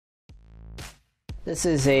This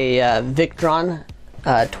is a Victron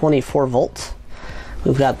 24 volt.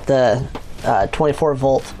 We've got the 24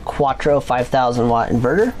 volt Quattro 5000 watt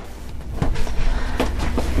inverter.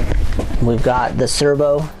 We've got the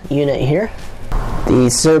Serbo unit here. The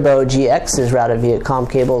Serbo GX is routed via COM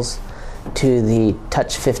cables to the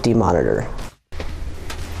Touch 50 monitor.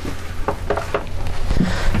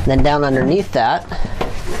 Then down underneath that,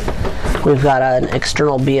 we've got an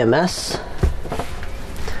external BMS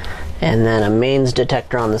and then a mains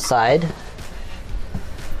detector on the side.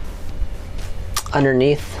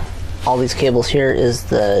 Underneath all these cables here is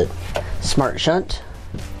the smart shunt.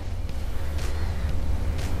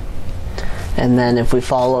 And then if we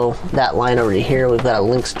follow that line over to here, we've got a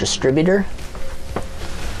Lynx distributor.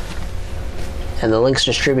 And the Lynx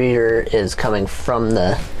distributor is coming from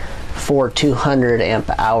the 200 amp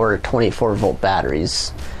hour 24 volt batteries,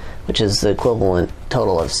 which is the equivalent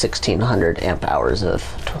total of 1600 amp hours of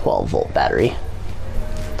 12 volt battery.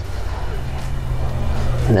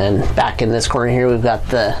 And then back in this corner here, we've got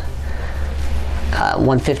the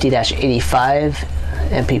 150-85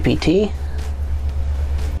 MPPT.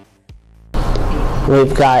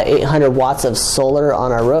 We've got 800 watts of solar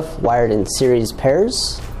on our roof wired in series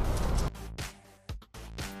pairs.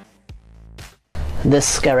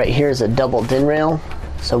 This guy right here is a double DIN rail.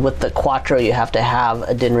 So with the Quattro, you have to have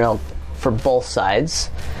a DIN rail for both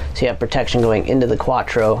sides. So you have protection going into the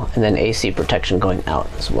Quattro and then AC protection going out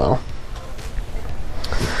as well.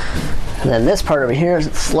 And then this part over here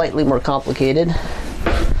is slightly more complicated.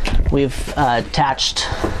 We've attached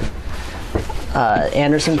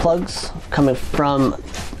Anderson plugs coming from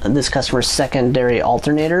this customer's secondary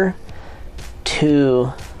alternator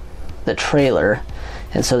to the trailer.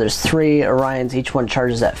 And so there's 3 Orions, each one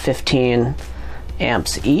charges at 15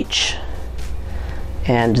 amps each.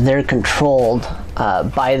 And they're controlled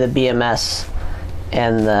by the BMS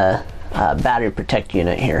and the battery protect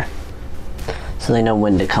unit here. So they know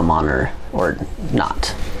when to come on or not.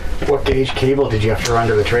 What gauge cable did you have to run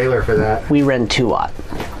to the trailer for that? We ran 2 watt.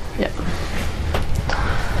 Yep.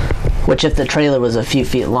 Which if the trailer was a few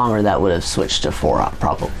feet longer, that would have switched to 4 watt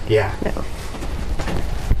probably. Yeah.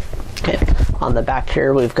 Okay. On the back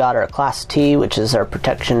here, we've got our Class T, which is our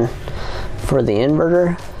protection for the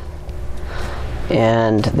inverter.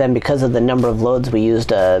 And then because of the number of loads, we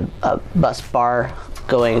used a bus bar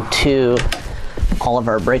going to all of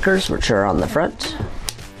our breakers, which are on the front.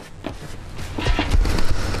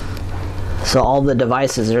 So all the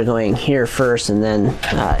devices are going here first, and then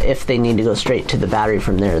if they need to go straight to the battery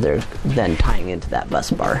from there, they're then tying into that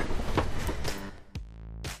bus bar.